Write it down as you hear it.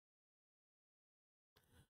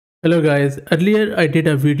Hello guys, earlier I did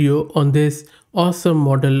a video on this awesome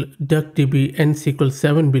model Duckdb NSQL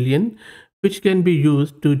 7 billion which can be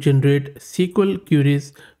used to generate SQL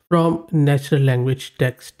queries from natural language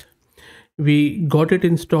text. We got it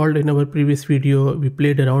installed in our previous video, we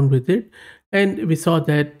played around with it and we saw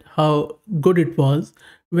that how good it was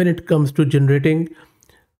when it comes to generating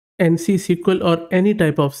NC SQL or any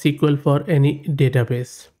type of SQL for any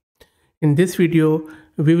database. In this video,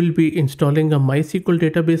 we will be installing a MySQL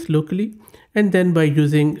database locally, and then by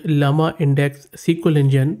using LlamaIndex SQL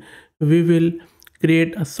engine, we will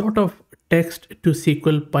create a sort of text to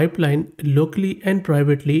SQL pipeline locally and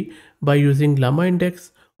privately by using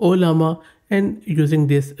LlamaIndex, Ollama, and using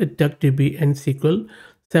this DuckDB and SQL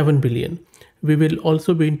 7 billion. We will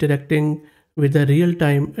also be interacting with a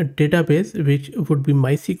real-time database, which would be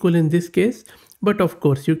MySQL in this case, but of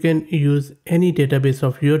course you can use any database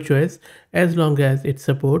of your choice as long as it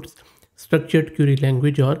supports structured query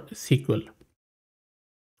language or SQL.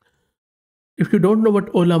 If you don't know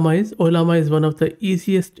what Ollama is one of the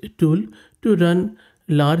easiest tool to run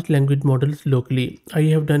large language models locally. I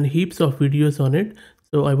have done heaps of videos on it,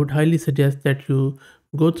 so I would highly suggest that you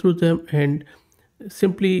go through them and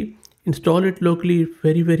simply install it locally.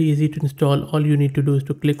 Very easy to install. All you need to do is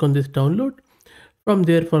to click on this download. From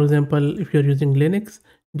there, for example, if you're using Linux,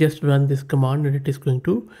 just run this command and it is going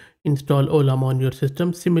to install Ollama on your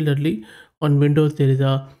system. Similarly, on Windows, there is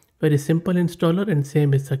a very simple installer, and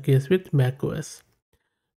same is the case with macOS.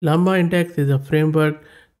 LlamaIndex is a framework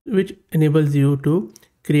which enables you to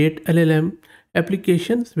create LLM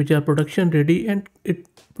applications which are production ready, and it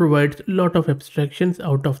provides a lot of abstractions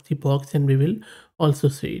out of the box, and we will also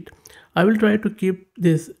see it. I will try to keep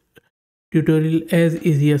this tutorial as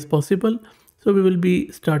easy as possible. So we will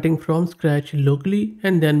be starting from scratch locally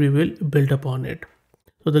and then we will build upon it.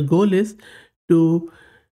 So the goal is to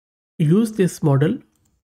use this model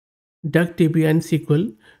DuckDB and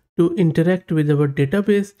SQL to interact with our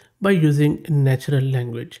database by using natural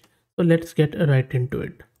language. So let's get right into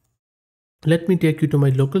it. Let me take you to my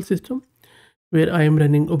local system where I am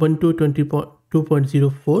running Ubuntu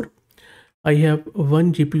 22.04. I have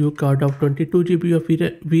one GPU card of 22 GB of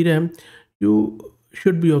VRAM. You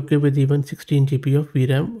should be okay with even 16 GB of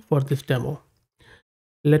VRAM for this demo.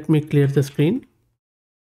 Let me clear the screen.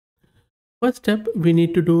 First step we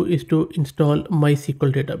need to do is to install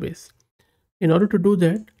MySQL database. In order to do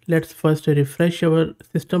that, let's first refresh our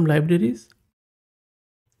system libraries.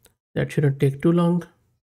 That shouldn't take too long.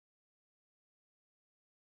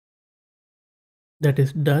 That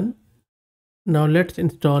is done. Now let's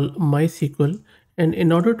install MySQL, and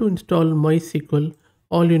in order to install MySQL,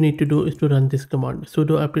 all you need to do is to run this command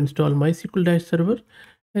sudo apt install mysql-server,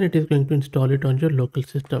 and it is going to install it on your local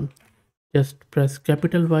system. Just press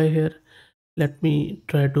capital Y here. Let me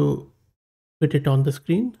try to put it on the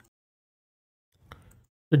screen.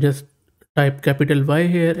 So just type capital Y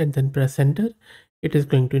here and then press enter. It is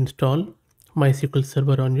going to install MySQL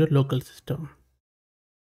server on your local system.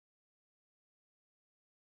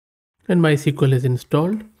 And MySQL is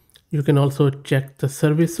installed. You can also check the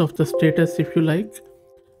service of the status if you like.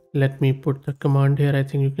 Let me put the command here. I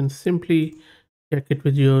think you can simply check it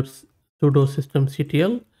with your sudo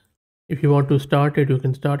systemctl. If you want to start it, you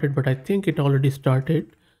can start it, but I think it already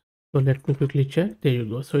started. So let me quickly check. There you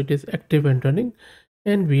go. So it is active and running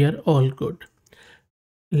and we are all good.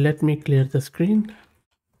 Let me clear the screen.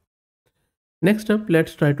 Next up,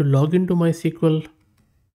 let's try to log into MySQL.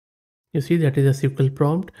 You see that is a SQL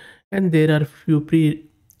prompt, and there are few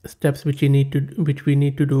steps which we need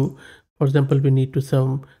to do. For example, we need to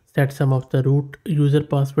set some of the root user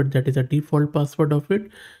password, that is a default password of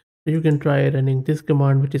it. So you can try running this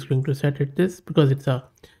command, which is going to set it this, because it's a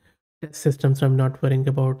test system, so I'm not worrying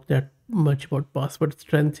about that much about password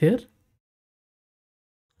strength here.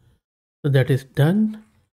 So that is done.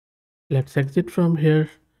 Let's exit from here,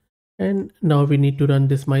 and now we need to run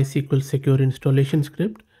this MySQL secure installation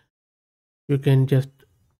script. You can just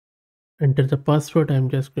enter the password. I'm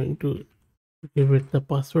just going to give it the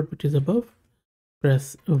password which is above.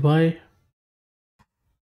 Press Y.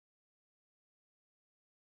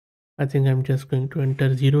 I think I'm just going to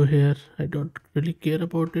enter 0 here. I don't really care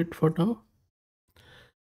about it for now.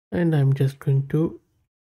 And I'm just going to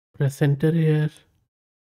press enter here.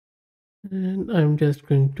 And I'm just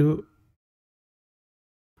going to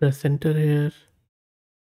press enter here.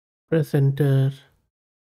 Press enter.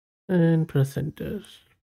 And press enter.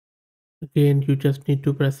 Again, you just need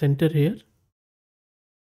to press enter here.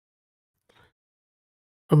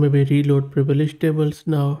 Or maybe reload privilege tables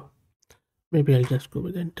now. Maybe I'll just go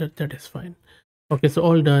with enter. That is fine. Okay, so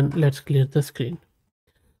all done. Let's clear the screen.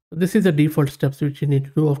 This is the default steps which you need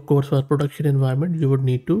to do. Of course, for production environment, you would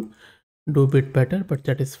need to do a bit better, but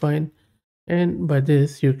that is fine. And by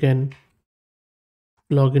this, you can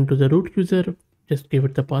log into the root user, just give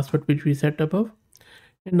it the password which we set above.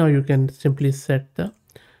 And now you can simply set the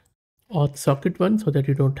auth socket one so that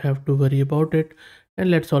you don't have to worry about it.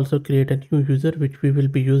 And let's also create a new user which we will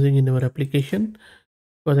be using in our application,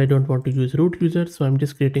 because I don't want to use root user. So I'm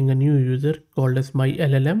just creating a new user called as my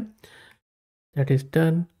LLM. That is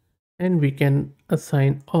done. And we can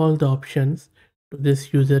assign all the options to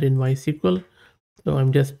this user in MySQL. So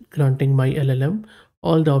I'm just granting my LLM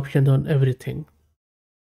all the options on everything.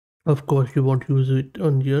 Of course, you won't use it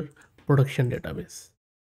on your production database.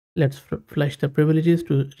 Let's flash the privileges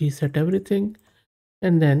to reset everything.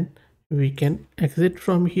 And then we can exit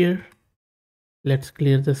from here. Let's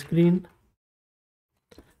clear the screen.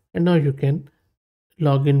 And now you can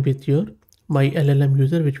log in with your my LLM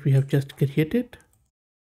user which we have just created.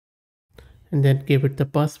 And then give it the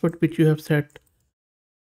password which you have set.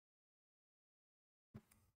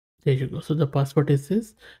 There you go. So the password is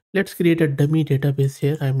this. Let's create a dummy database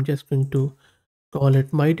here. I'm just going to call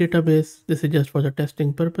it my database. This is just for the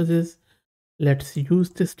testing purposes. Let's use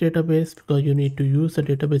this database because you need to use the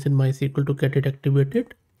database in MySQL to get it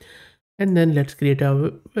activated. And then let's create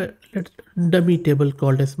a dummy table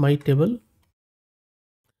called as my table.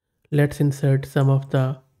 Let's insert some of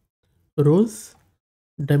the rows,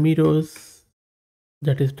 dummy rows.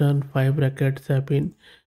 That is done. 5 brackets have been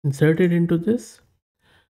inserted into this.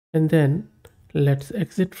 And then let's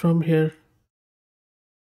exit from here.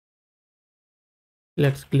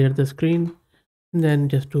 Let's clear the screen. And then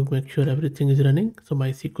just to make sure everything is running. So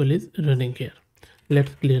MySQL is running here.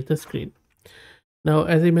 Let's clear the screen. Now,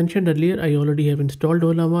 as I mentioned earlier, I already have installed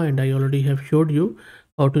Ollama and I already have showed you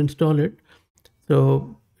how to install it.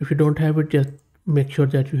 So if you don't have it, just make sure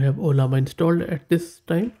that you have Ollama installed at this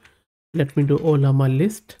time. Let me do Ollama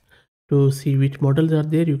list to see which models are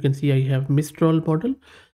there. You can see I have Mistral model.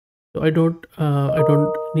 So I don't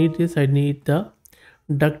need this. I need the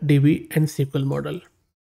Duckdb and SQL model.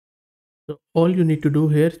 So all you need to do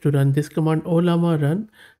here is to run this command Ollama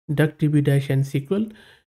run duckdb-nsql.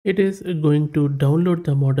 It is going to download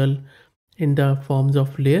the model in the forms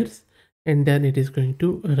of layers and then it is going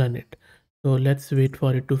to run it. So let's wait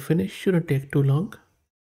for it to finish. Shouldn't take too long.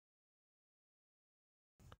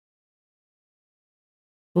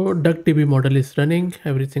 So DuckDB model is running.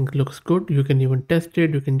 Everything looks good. You can even test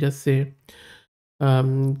it. You can just say,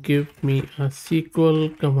 give me a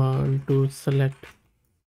SQL command to select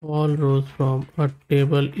all rows from a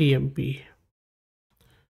table EMP.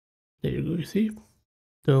 There you go. You see.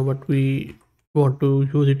 So what we want to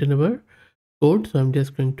use it in our code. So I'm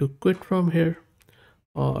just going to quit from here.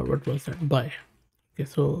 Or what was that? Bye. Okay.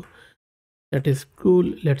 So that is cool.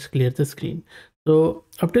 Let's clear the screen. So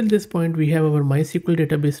up till this point, we have our MySQL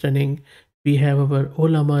database running. We have our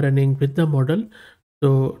Ollama running with the model.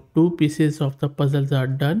 So 2 pieces of the puzzles are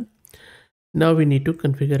done. Now we need to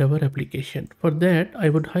configure our application. For that, I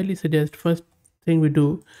would highly suggest first thing we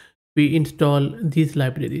do, we install these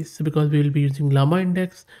libraries because we will be using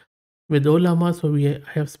LlamaIndex with Ollama. So we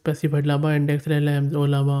have specified LlamaIndex, LLMs,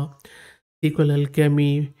 Ollama, SQL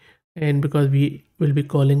Alchemy, and because we will be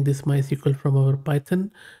calling this MySQL from our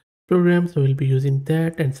Python program, so we'll be using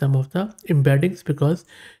that and some of the embeddings because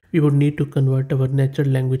we would need to convert our natural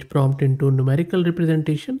language prompt into numerical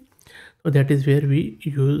representation. So that is where we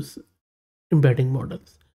use embedding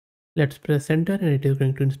models. Let's press enter and it is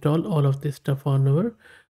going to install all of this stuff on our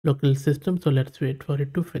local system. So let's wait for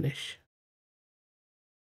it to finish.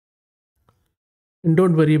 And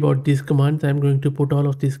don't worry about these commands. I'm going to put all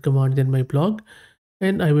of these commands in my blog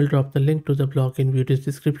and I will drop the link to the blog in video's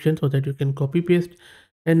description so that you can copy paste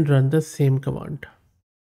and run the same command.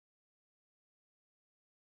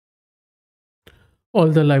 All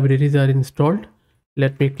the libraries are installed.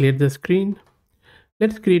 Let me clear the screen.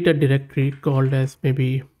 Let's create a directory called as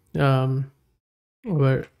maybe our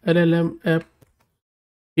LLM app.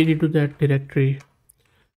 To that directory.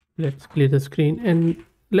 Let's clear the screen and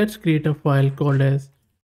let's create a file called as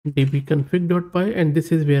dbconfig.py, and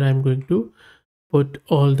this is where I'm going to put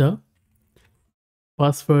all the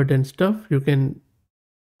password and stuff. You can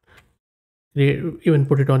even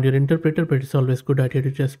put it on your interpreter, but it's always good idea to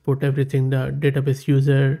just put everything, the database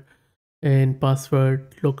user and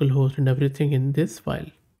password, localhost and everything in this file.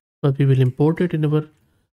 But we will import it in our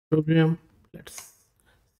program. Let's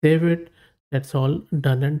save it. That's all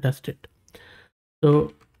done and dusted.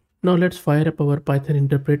 So now let's fire up our Python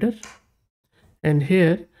interpreter. And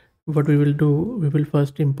here what we will do, we will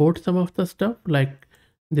first import some of the stuff like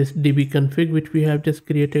this dbconfig which we have just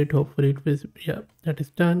created. Hopefully it was, yeah, that is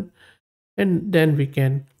done. And then we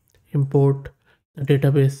can import the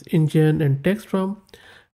database engine and text from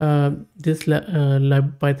this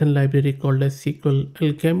Python library called as SQL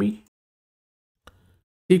Alchemy.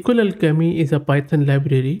 SQL Alchemy is a Python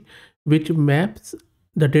library which maps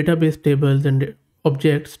the database tables and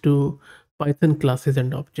objects to Python classes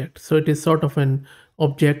and objects. So it is sort of an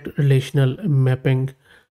object relational mapping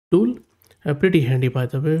tool. Pretty handy, by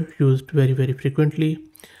the way, used very frequently.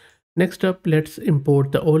 Next up, let's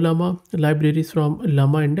import the Ollama libraries from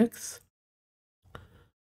LlamaIndex.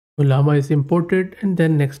 Ollama is imported, and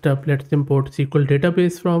then next up, let's import SQL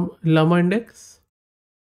database from LlamaIndex.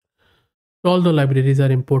 All the libraries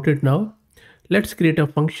are imported now. Let's create a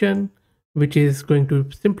function which is going to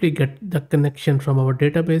simply get the connection from our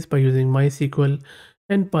database by using MySQL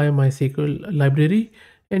and PyMySQL library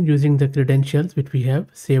and using the credentials which we have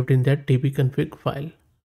saved in that dbconfig file.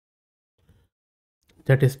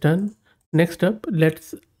 That is done. Next up,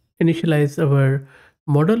 let's initialize our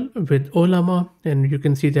model with Ollama, and you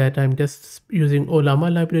can see that I'm just using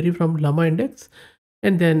Ollama library from LlamaIndex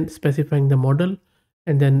and then specifying the model,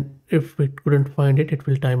 and then if we couldn't find it, it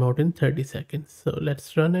will time out in 30 seconds. So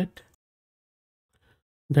let's run it.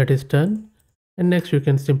 That is done. And next you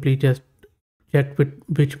can simply just check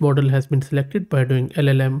which model has been selected by doing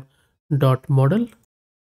LLM.model.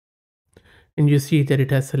 And you see that it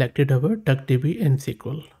has selected our Duckdb and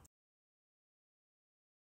SQL.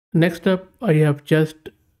 Next up, I have just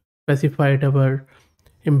specified our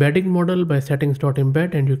embedding model by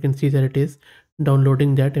settings.embed, and you can see that it is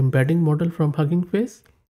downloading that embedding model from Hugging Face,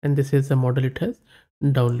 and this is the model it has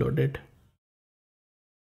downloaded.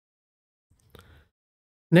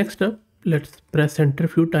 Next up, let's press enter a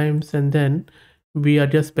few times, and then we are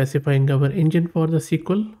just specifying our engine for the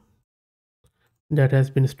SQL that has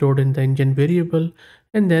been stored in the engine variable,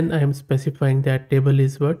 and then I am specifying that table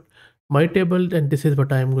is what my table, and this is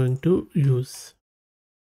what I am going to use.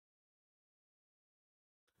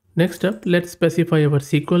 Next up, let's specify our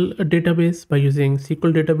SQL database by using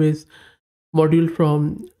SQL database module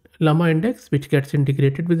from LlamaIndex, which gets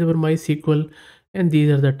integrated with our MySQL, and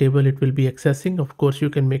these are the table it will be accessing. Of course, you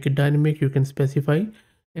can make it dynamic, you can specify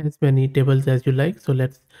as many tables as you like. So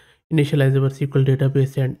let's initialize our SQL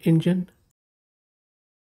database and engine.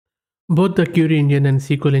 Both the query engine and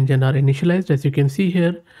SQL engine are initialized, as you can see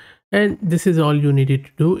here, and this is all you needed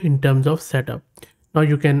to do in terms of setup. Now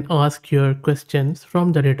you can ask your questions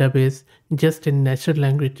from the database just in natural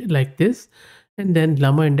language like this, and then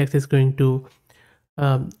LlamaIndex is going to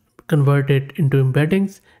convert it into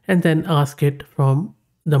embeddings and then ask it from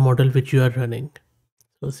the model which you are running.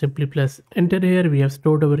 So simply press enter here. We have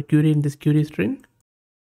stored our query in this query string,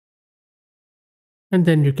 and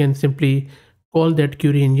then you can simply call that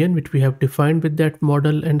query engine which we have defined with that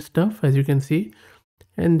model and stuff, as you can see,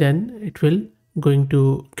 and then it will going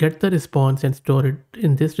to get the response and store it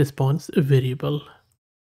in this response variable.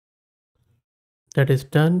 That is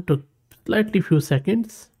done. Took slightly few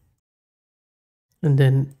seconds, and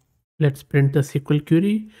then let's print the SQL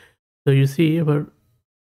query. So you see our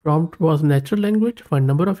prompt was natural language, find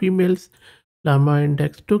number of emails.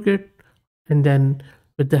 LlamaIndex took it, and then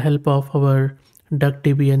with the help of our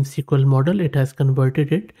Duckdb and SQL model, it has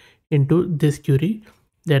converted it into this query,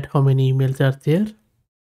 that how many emails are there.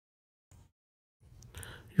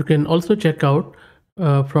 You can also check out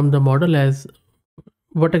from the model as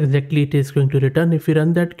what exactly it is going to return if you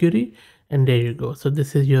run that query, and there you go. So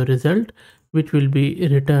this is your result which will be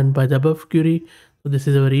returned by the above query. So this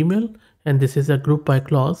is our email, and this is a group by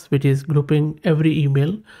clause which is grouping every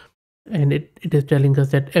email, and it is telling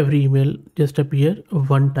us that every email just appear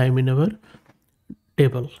one time in our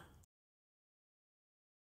table.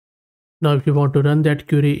 Now if you want to run that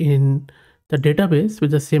query in the database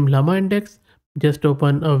with the same LlamaIndex, just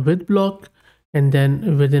open a with block, and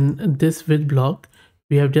then within this with block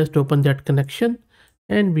we have just opened that connection,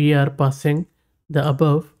 and we are passing the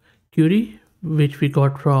above query which we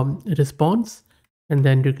got from response, and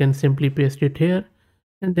then you can simply paste it here,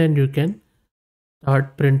 and then you can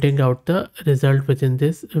start printing out the result within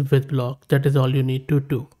this with block. That is all you need to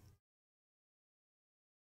do.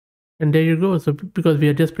 And there you go. So because we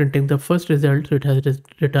are just printing the first result, so it has just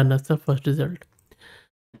returned us the first result.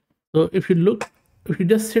 So if you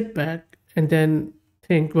just sit back and then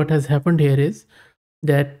think, what has happened here is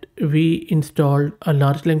that we installed a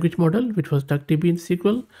large language model which was Duckdb in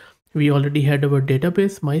SQL. We already had our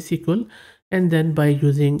database MySQL, and then by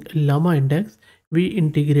using LlamaIndex we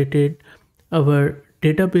integrated our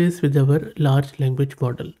database with our large language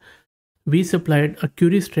model. We supplied a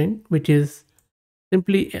query string which is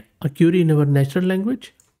simply a query in our natural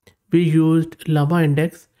language. We used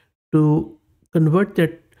LlamaIndex to convert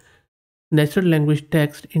that natural language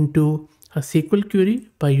text into a SQL query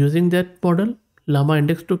by using that model.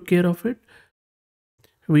 LlamaIndex took care of it.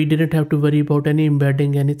 We didn't have to worry about any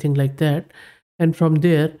embedding, anything like that. And from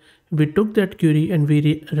there, we took that query and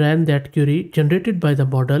we ran that query generated by the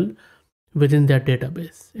model within that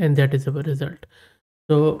database. And that is our result.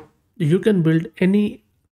 So you can build any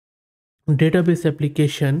database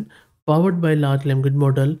application powered by large language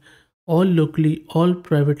model, all locally, all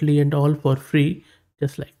privately, and all for free,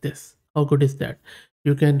 just like this. How good is that?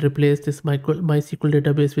 You can replace this MySQL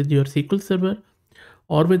database with your SQL server,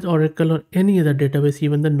 or with Oracle or any other database,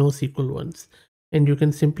 even the NoSQL ones. And you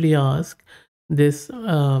can simply ask this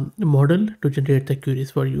model to generate the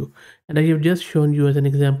queries for you. And I have just shown you as an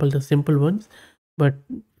example the simple ones, but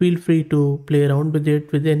feel free to play around with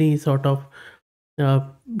it with any sort of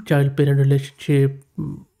child-parent relationship,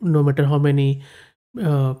 no matter how many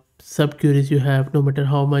sub-queries you have, no matter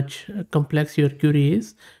how much complex your query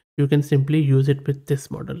is, you can simply use it with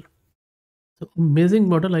this model. So amazing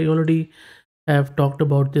model. I already have talked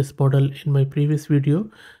about this model in my previous video.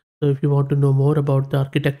 So if you want to know more about the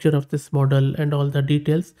architecture of this model and all the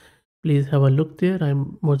details, please have a look there.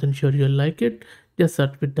 I'm more than sure you'll like it. Just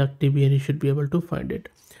search with DuckDB and you should be able to find it.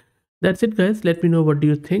 That's it, guys. Let me know what do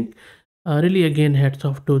you think. Really, again, hats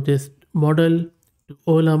off to this model, to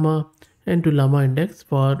Ollama, and to LlamaIndex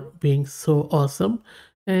for being so awesome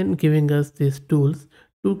and giving us these tools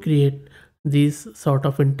to create these sort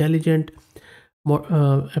of intelligent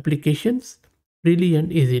applications really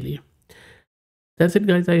and easily. That's it,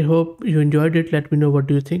 guys. I hope you enjoyed it. Let me know what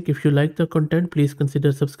do you think. If you like the content, please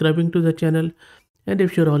consider subscribing to the channel. And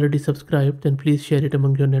if you're already subscribed, then please share it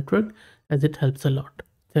among your network as it helps a lot.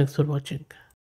 Thanks for watching.